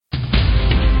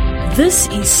This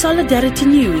is Solidarity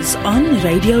News on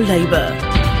Radio Labour.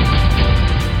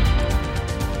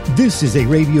 This is a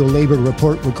Radio Labour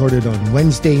report recorded on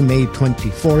Wednesday, May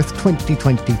 24th,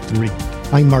 2023.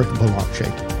 I'm Mark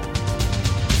Boulanger.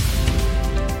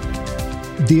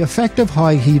 The effect of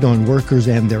high heat on workers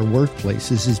and their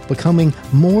workplaces is becoming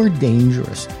more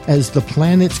dangerous as the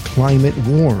planet's climate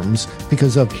warms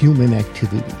because of human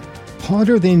activity.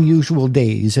 Hotter than usual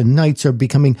days and nights are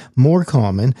becoming more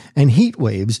common, and heat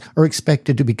waves are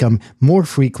expected to become more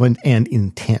frequent and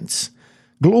intense.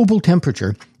 Global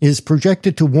temperature is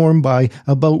projected to warm by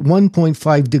about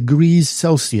 1.5 degrees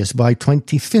Celsius by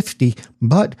 2050,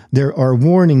 but there are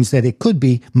warnings that it could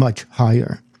be much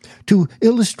higher. To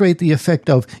illustrate the effect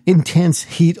of intense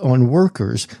heat on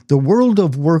workers, the World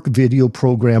of Work video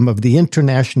program of the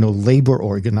International Labour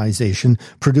Organization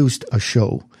produced a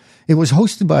show. It was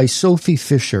hosted by Sophie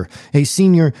Fisher, a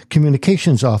senior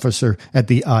communications officer at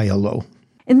the ILO.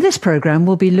 In this program,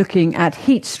 we'll be looking at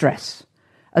heat stress.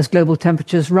 As global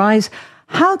temperatures rise,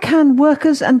 how can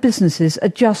workers and businesses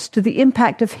adjust to the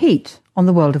impact of heat on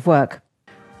the world of work?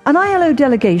 An ILO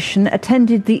delegation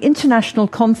attended the International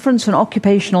Conference on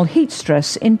Occupational Heat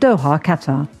Stress in Doha,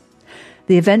 Qatar.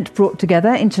 The event brought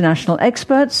together international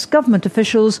experts, government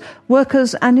officials,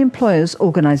 workers and employers'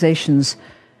 organizations.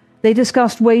 They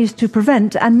discussed ways to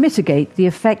prevent and mitigate the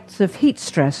effects of heat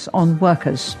stress on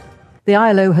workers. The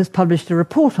ILO has published a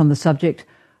report on the subject,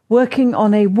 Working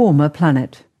on a Warmer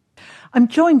Planet. I'm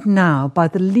joined now by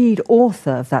the lead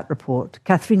author of that report,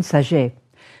 Catherine Saget.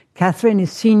 Catherine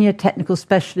is Senior Technical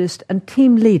Specialist and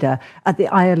Team Leader at the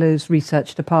ILO's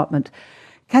Research Department.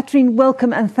 Catherine,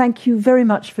 welcome and thank you very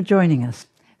much for joining us.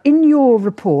 In your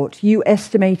report, you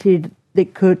estimated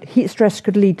that heat stress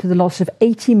could lead to the loss of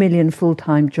 80 million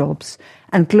full-time jobs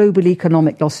and global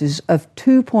economic losses of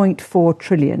 2.4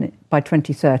 trillion by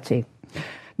 2030.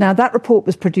 Now, that report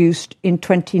was produced in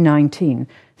 2019.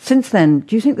 Since then,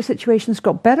 do you think the situation's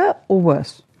got better or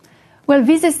worse? Well,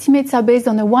 these estimates are based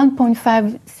on a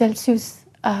 1.5 Celsius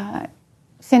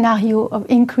scenario of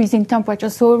increasing temperature,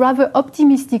 so a rather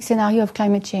optimistic scenario of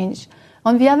climate change.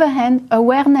 On the other hand,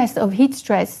 awareness of heat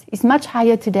stress is much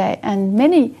higher today, and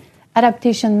many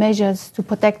adaptation measures to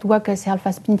protect workers' health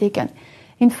has been taken.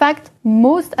 In fact,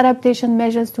 most adaptation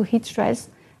measures to heat stress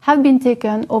have been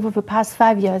taken over the past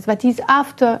 5 years, that is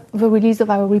after the release of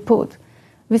our report.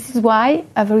 This is why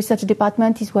the research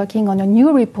department is working on a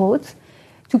new report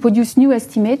to produce new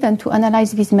estimates and to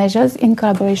analyze these measures in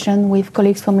collaboration with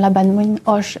colleagues from Laban,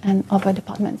 OSH and other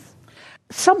departments.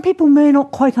 Some people may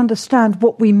not quite understand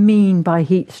what we mean by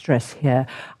heat stress here.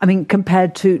 I mean,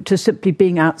 compared to simply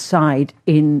being outside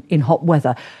in hot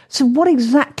weather. So what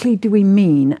exactly do we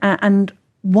mean, and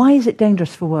why is it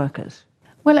dangerous for workers?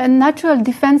 Well, a natural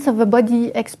defense of the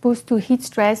body exposed to heat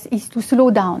stress is to slow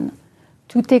down,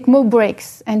 to take more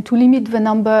breaks, and to limit the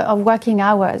number of working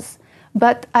hours.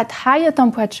 But at higher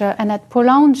temperature and at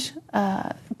prolonged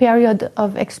period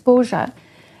of exposure,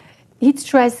 heat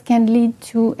stress can lead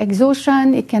to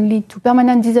exhaustion, it can lead to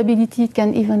permanent disability, it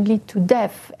can even lead to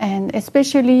death. And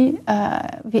especially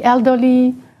the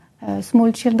elderly,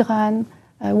 small children,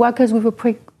 workers with a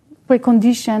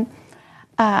precondition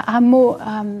are more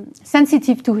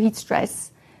sensitive to heat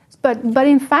stress. But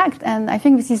in fact, and I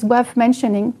think this is worth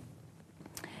mentioning,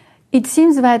 it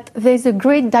seems that there's a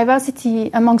great diversity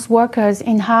amongst workers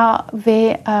in how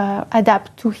they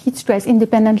adapt to heat stress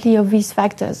independently of these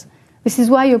factors. This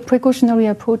is why a precautionary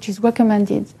approach is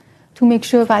recommended to make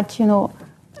sure that,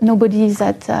 nobody is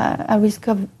at a risk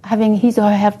of having his or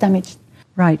her health damaged.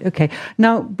 Right, okay.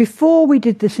 Now, before we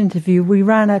did this interview, we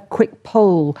ran a quick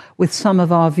poll with some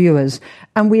of our viewers,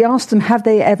 and we asked them, have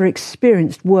they ever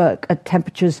experienced work at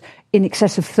temperatures in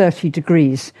excess of 30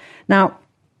 degrees? Now,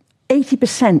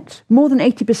 80%, more than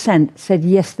 80% said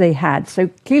yes, they had. So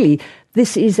clearly,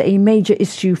 this is a major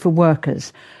issue for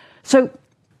workers. So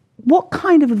what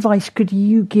kind of advice could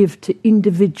you give to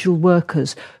individual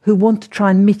workers who want to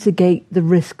try and mitigate the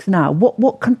risks now?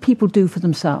 What can people do for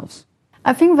themselves?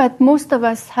 I think that most of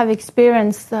us have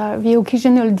experienced the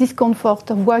occasional discomfort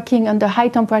of working under high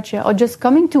temperature or just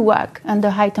coming to work under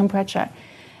high temperature.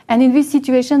 And in this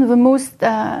situation, the most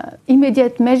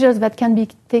immediate measures that can be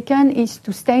taken is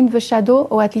to stay in the shadow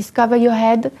or at least cover your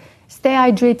head, stay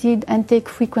hydrated and take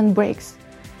frequent breaks.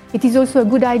 It is also a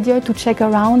good idea to check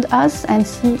around us and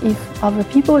see if other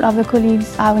people, other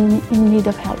colleagues are in need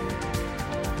of help.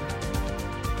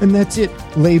 And that's it.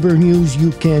 Labour news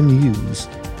you can use.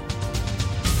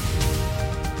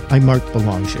 I'm Mark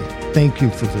Boulanger. Thank you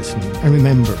for listening. And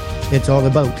remember, it's all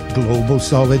about global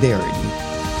solidarity.